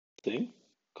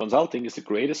Consulting is the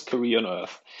greatest career on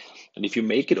earth. And if you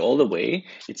make it all the way,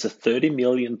 it's a $30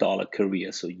 million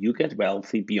career. So you get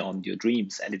wealthy beyond your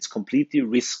dreams and it's completely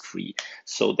risk free.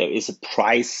 So there is a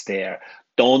price there.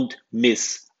 Don't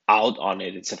miss out on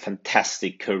it. It's a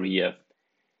fantastic career.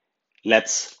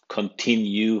 Let's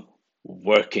continue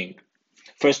working.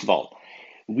 First of all,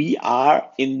 we are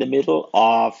in the middle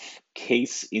of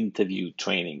case interview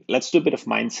training. Let's do a bit of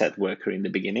mindset work here in the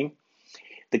beginning.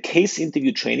 The case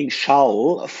interview training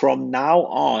shall, from now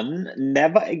on,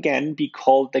 never again be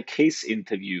called the case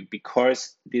interview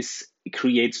because this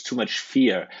creates too much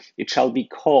fear. It shall be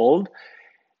called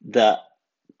the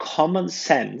common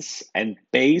sense and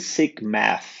basic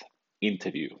math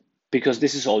interview because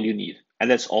this is all you need and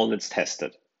that's all that's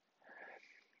tested.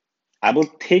 I will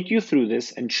take you through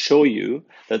this and show you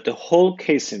that the whole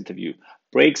case interview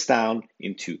breaks down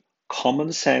into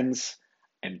common sense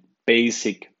and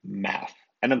basic math.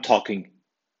 And I'm talking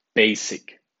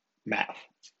basic math.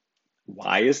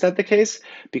 Why is that the case?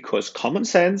 Because common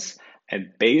sense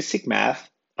and basic math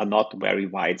are not very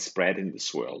widespread in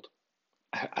this world.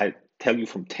 I tell you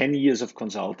from 10 years of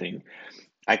consulting,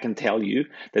 I can tell you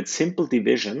that simple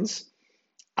divisions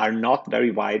are not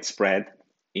very widespread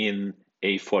in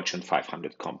a Fortune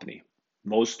 500 company.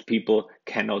 Most people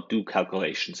cannot do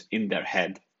calculations in their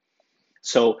head.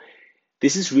 So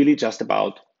this is really just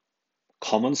about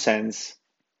common sense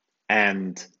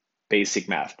and basic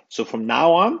math. So from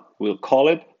now on, we'll call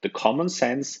it the common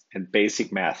sense and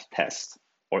basic math test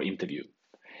or interview.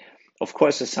 Of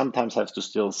course, I sometimes have to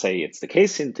still say it's the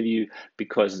case interview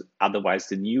because otherwise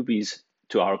the newbies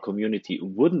to our community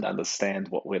wouldn't understand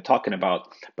what we're talking about.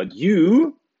 But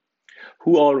you,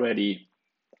 who already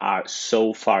are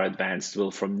so far advanced,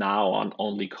 will from now on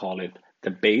only call it the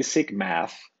basic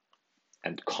math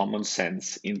and common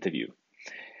sense interview.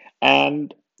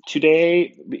 And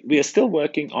today we are still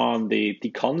working on the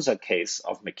DiConsa case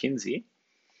of McKinsey.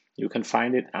 You can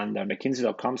find it under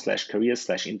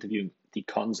mckinsey.com/career/interview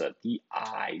DiConsa,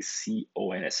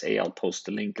 DiConsa. I'll post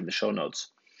the link in the show notes.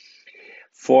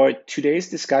 For today's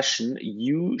discussion,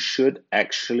 you should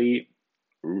actually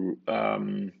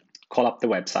call up the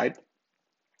website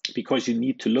because you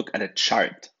need to look at a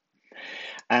chart.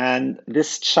 And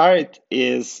this chart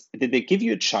is, they give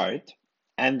you a chart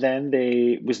and then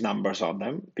they, with numbers on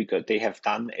them, because they have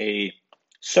done a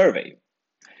survey.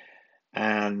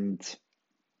 And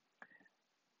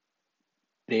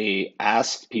they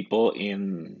asked people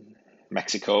in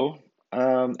Mexico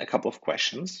a couple of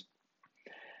questions.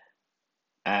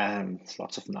 And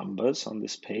lots of numbers on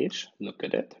this page. Look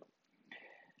at it.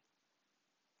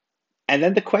 And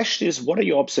then the question is, what are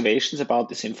your observations about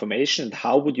this information and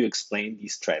how would you explain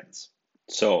these trends?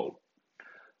 So,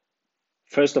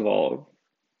 first of all,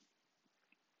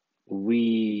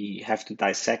 we have to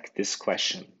dissect this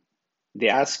question. They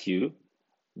ask you,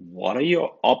 what are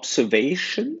your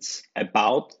observations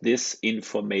about this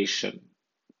information?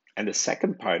 And the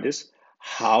second part is,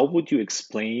 how would you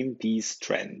explain these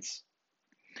trends?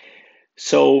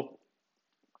 So,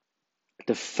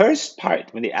 the first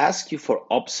part, when they ask you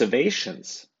for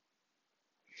observations,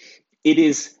 it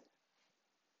is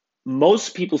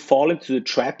most people fall into the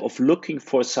trap of looking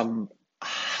for some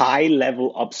high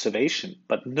level observation.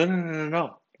 But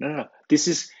no. This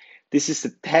is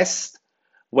the test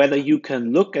whether you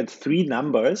can look at three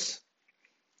numbers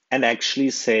and actually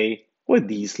say, well,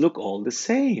 these look all the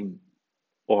same,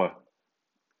 or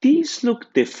these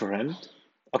look different.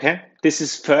 Okay, this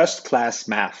is first class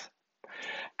math.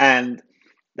 And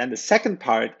then the second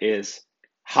part is,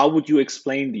 how would you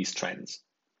explain these trends?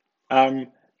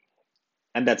 And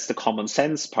that's the common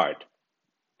sense part.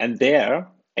 And there,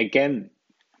 again,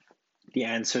 the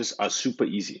answers are super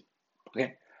easy.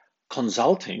 Okay,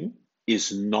 consulting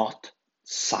is not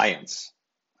science.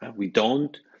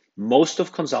 Most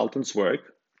of consultants'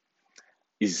 work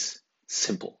is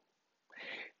simple.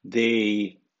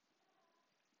 In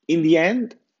the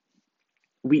end,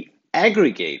 we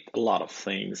aggregate a lot of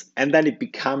things and then it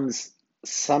becomes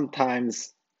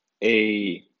sometimes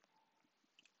a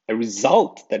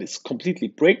result that is completely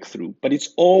breakthrough, but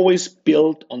it's always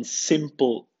built on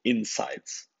simple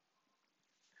insights.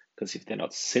 Because if they're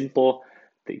not simple,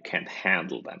 they can't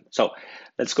handle them. So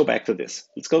let's go back to this.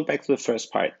 Let's go back to the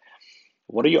first part.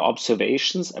 What are your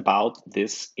observations about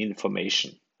this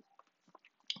information?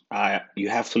 You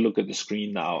have to look at the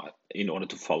screen now in order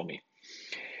to follow me.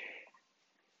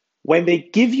 When they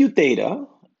give you data,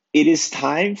 it is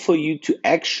time for you to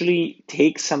actually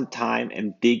take some time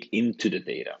and dig into the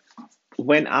data.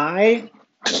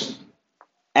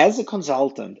 As a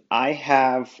consultant, I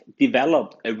have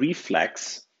developed a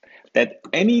reflex that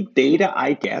any data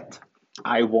I get,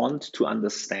 I want to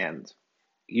understand.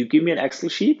 You give me an Excel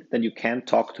sheet, then you can't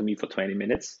talk to me for 20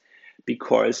 minutes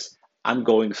because I'm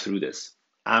going through this.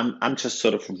 I'm just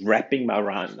sort of wrapping my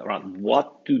around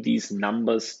what do these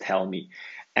numbers tell me?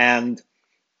 And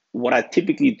what I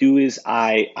typically do is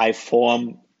I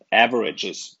form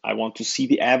averages. I want to see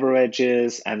the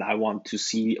averages and I want to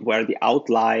see where are the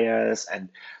outliers and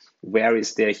where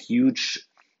is there huge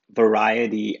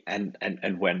variety and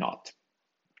where not.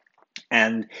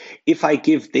 And if I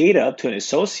give data to an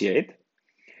associate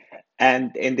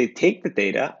and they take the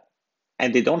data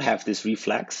and they don't have this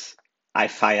reflex, I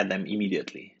fire them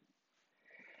immediately.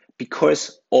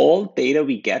 Because all data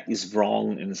we get is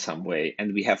wrong in some way.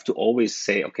 And we have to always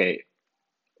say, okay,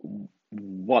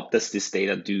 what does this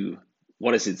data do?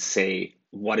 What does it say?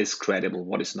 What is credible?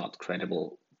 What is not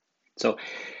credible? So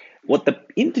what the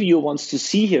interviewer wants to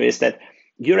see here is that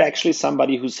you're actually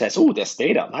somebody who says, oh, there's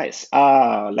data, nice.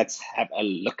 Let's have a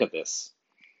look at this.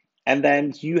 And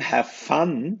then you have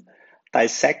fun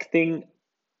dissecting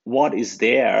what is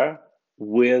there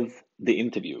with the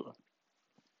interviewer.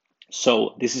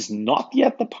 So this is not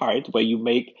yet the part where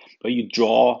you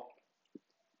draw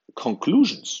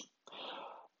conclusions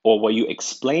or where you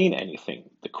explain anything.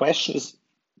 The question is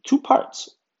two parts.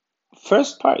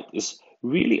 First part is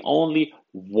really only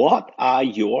what are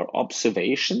your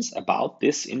observations about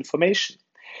this information?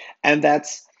 And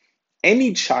that's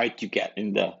any chart you get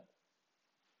in the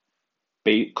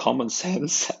common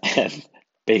sense and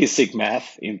basic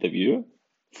math interview,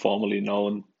 formerly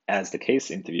known as the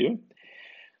case interview.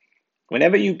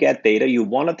 Whenever you get data, you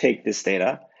want to take this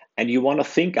data and you want to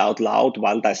think out loud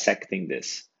while dissecting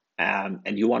this.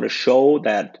 And you want to show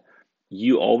that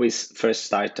you always first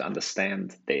start to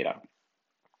understand data.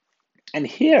 And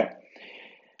here,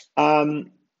 I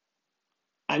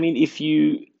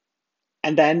mean,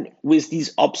 and then with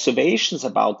these observations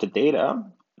about the data,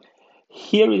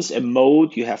 here is a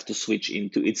mode you have to switch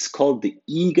into. It's called the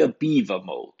eager beaver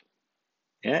mode.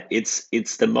 Yeah,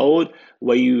 it's the mode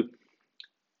where you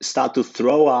start to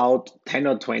throw out 10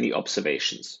 or 20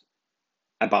 observations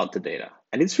about the data.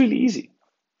 And it's really easy.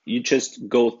 You just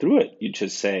go through it. You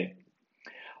just say,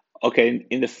 okay,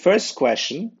 in the first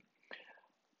question,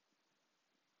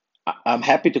 I'm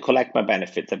happy to collect my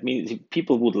benefit. That means if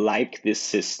people would like this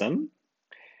system.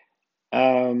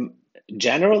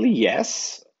 Generally,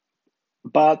 yes,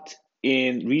 but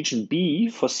in region B,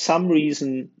 for some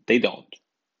reason, they don't.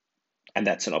 And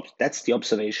that's the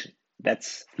observation.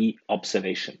 That's the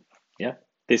observation. Yeah,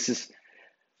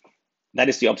 that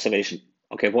is the observation.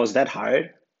 Okay, was that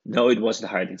hard? No, it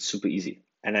wasn't hard. It's super easy.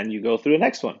 And then you go through the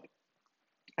next one.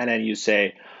 And then you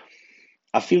say,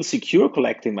 I feel secure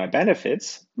collecting my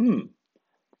benefits.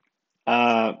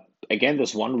 Again,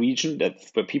 there's one region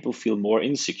where people feel more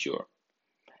insecure.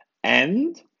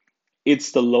 And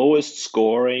it's the lowest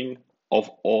scoring of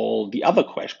all the other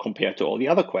questions compared to all the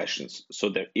other questions. So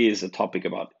there is a topic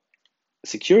about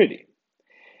security.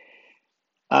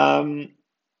 I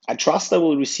trust I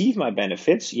will receive my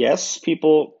benefits. Yes,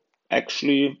 people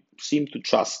actually seem to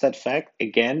trust that fact.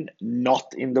 Again,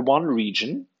 not in the one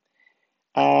region.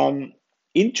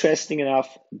 Interesting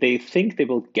enough, they think they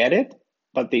will get it,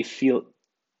 but they feel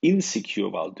insecure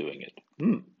while doing it.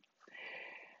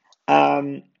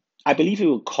 I believe it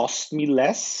will cost me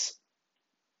less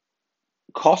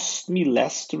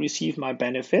to receive my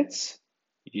benefits.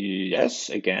 Yes,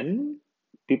 again,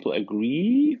 people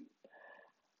agree.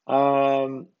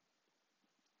 For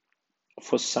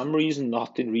some reason,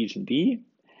 not in region B.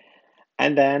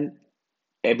 And then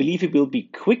I believe it will be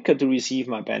quicker to receive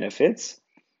my benefits.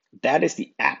 That is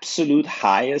the absolute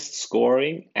highest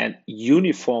scoring and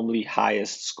uniformly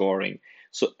highest scoring.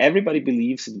 So everybody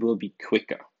believes it will be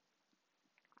quicker.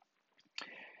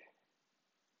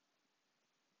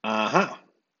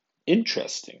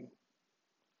 Interesting.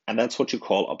 And that's what you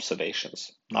call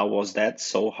observations. Now, was that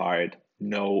so hard?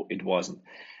 No, it wasn't.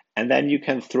 And then you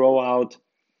can throw out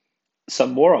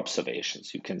some more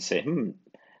observations. You can say,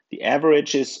 the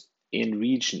average is in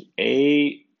region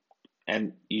A,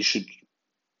 and you should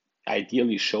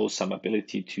ideally show some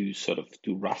ability to sort of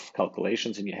do rough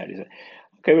calculations in your head. You say,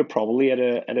 okay, we're probably at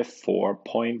a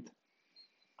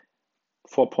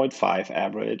 4.5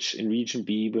 average. In region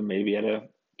B, we're maybe at a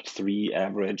 3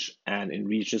 average, and in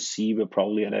region C, we're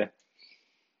probably at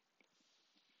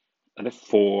a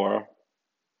 4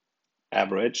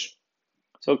 average.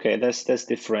 So okay, there's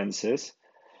differences.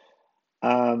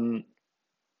 But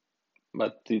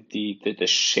the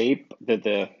shape,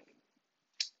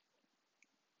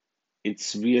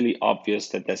 it's really obvious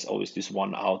that there's always this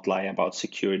one outlier about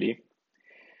security.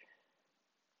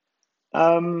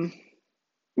 Yeah,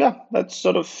 that's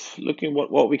sort of looking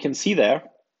what we can see there.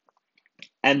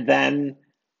 And then,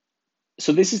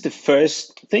 so this is the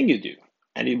first thing you do.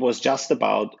 And it was just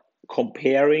about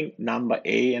comparing number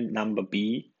A and number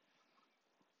B,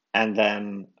 and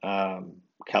then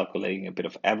calculating a bit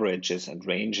of averages and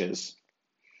ranges.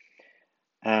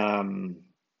 And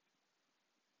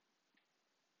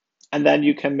then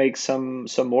you can make some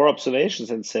more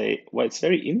observations and say, well, it's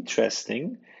very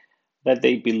interesting that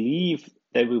they believe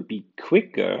they will be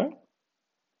quicker,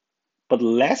 but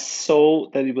less so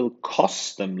that it will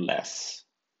cost them less.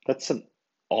 That's an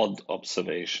odd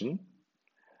observation.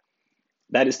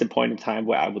 That is the point in time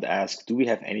where I would ask, do we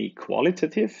have any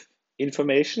qualitative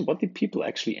information? What did people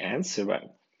actually answer?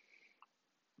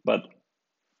 But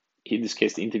in this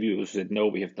case, the interviewer said, no,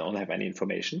 we don't have any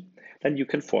information. Then you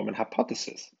can form an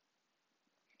hypothesis.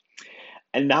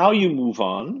 And now you move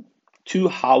on to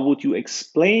how would you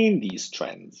explain these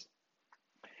trends?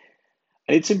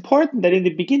 And it's important that in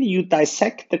the beginning you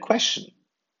dissect the question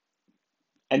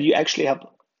and you actually have,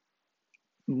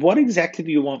 what exactly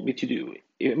do you want me to do?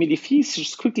 I mean, if he's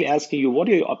just quickly asking you, what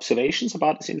are your observations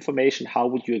about this information? How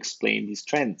would you explain these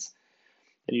trends?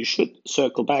 Then you should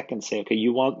circle back and say, okay,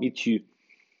 you want me to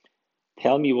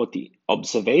tell me what the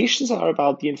observations are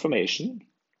about the information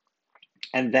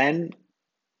and then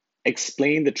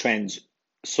explain the trends.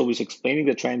 So with explaining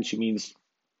the trends, you means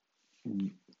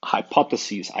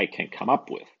hypotheses I can come up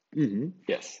with.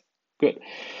 Yes, good.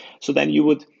 So then you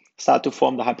would start to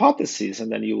form the hypotheses,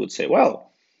 and then you would say,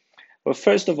 well,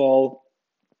 first of all,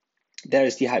 there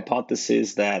is the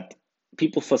hypothesis that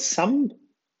people, for some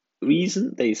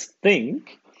reason, they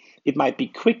think it might be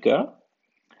quicker,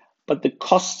 but the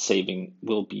cost saving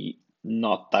will be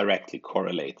not directly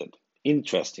correlated.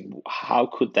 Interesting. How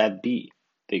could that be?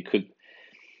 They could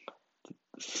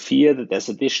fear that there's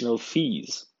additional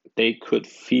fees. They could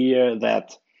fear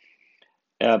that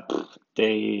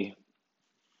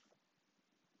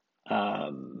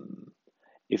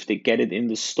if they get it in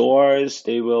the stores,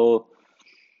 they will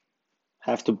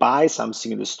have to buy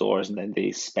something in the stores and then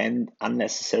they spend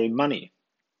unnecessary money.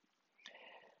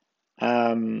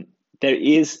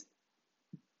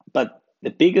 But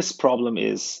the biggest problem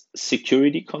is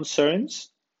security concerns,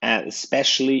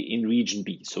 especially in region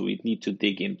B. So we need to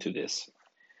dig into this.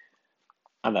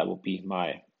 And that would be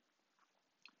my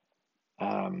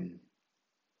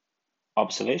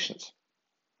observations.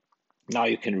 Now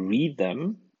you can read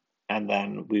them, and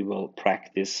then we will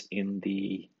practice in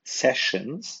the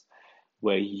sessions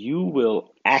where you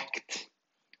will act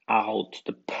out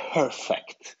the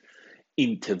perfect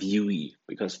interviewee.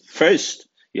 Because first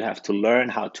you have to learn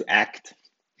how to act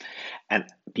and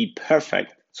be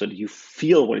perfect so that you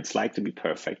feel what it's like to be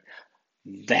perfect.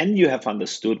 Then you have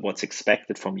understood what's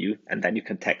expected from you, and then you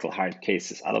can tackle hard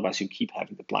cases. Otherwise, you keep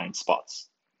having the blind spots.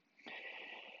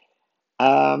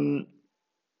 And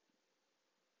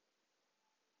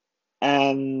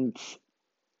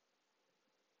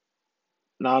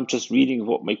now I'm just reading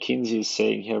what McKinsey is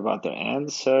saying here about their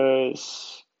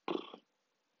answers.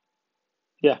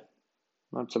 Yeah,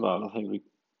 that's about, I think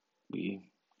we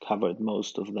covered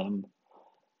most of them.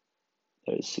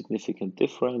 There is significant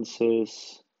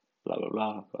differences, blah, blah,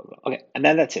 blah, blah, blah. Okay, and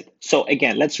then that's it. So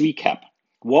again, let's recap.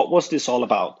 What was this all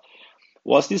about?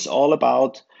 Was this all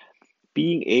about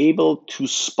being able to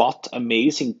spot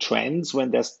amazing trends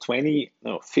when there's 20,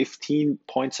 15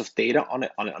 points of data on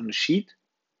a sheet?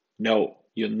 No,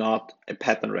 you're not a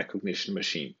pattern recognition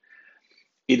machine.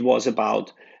 It was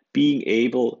about being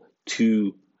able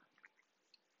to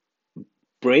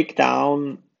break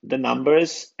down the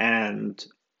numbers and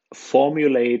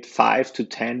formulate 5 to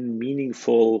 10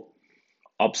 meaningful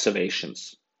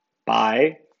observations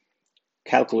by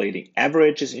calculating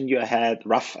averages in your head,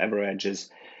 rough averages,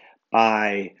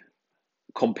 by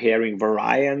comparing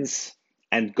variance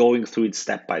and going through it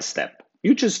step by step.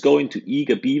 You just go into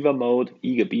eager beaver mode.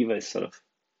 Eager beaver is sort of,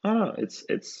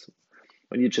 it's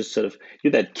when you just sort of,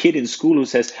 you're that kid in school who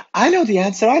says, I know the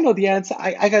answer,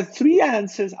 I got 3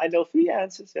 answers, I know 3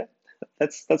 answers. Yeah,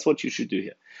 that's what you should do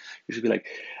here. You should be like,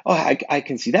 oh, I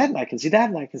can see that, and I can see that,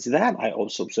 and I can see that. I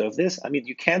also observe this. I mean,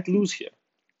 you can't lose here.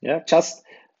 Yeah, just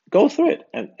go through it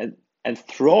and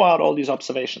throw out all these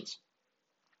observations.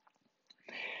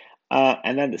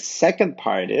 And then the second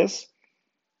part is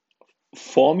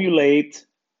formulate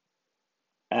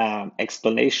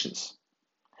explanations.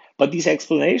 But these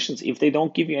explanations, if they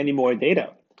don't give you any more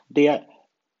data, they are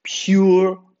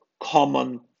pure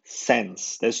common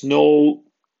sense. There's no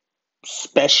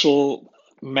special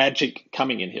magic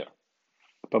coming in here.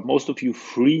 But most of you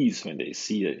freeze when they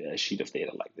see a sheet of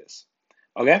data like this.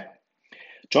 Okay?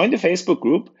 Join the Facebook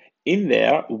group. In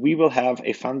there, we will have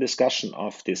a fun discussion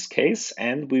of this case,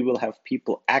 and we will have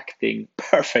people acting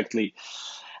perfectly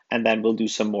and then we'll do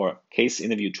some more case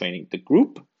interview training.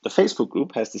 The Facebook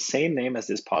group has the same name as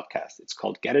this podcast. It's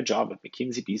called Get a Job at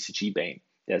McKinsey, BCG, Bain.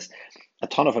 There's a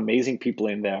ton of amazing people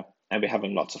in there, and we're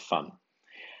having lots of fun.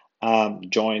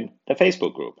 Join the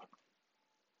Facebook group.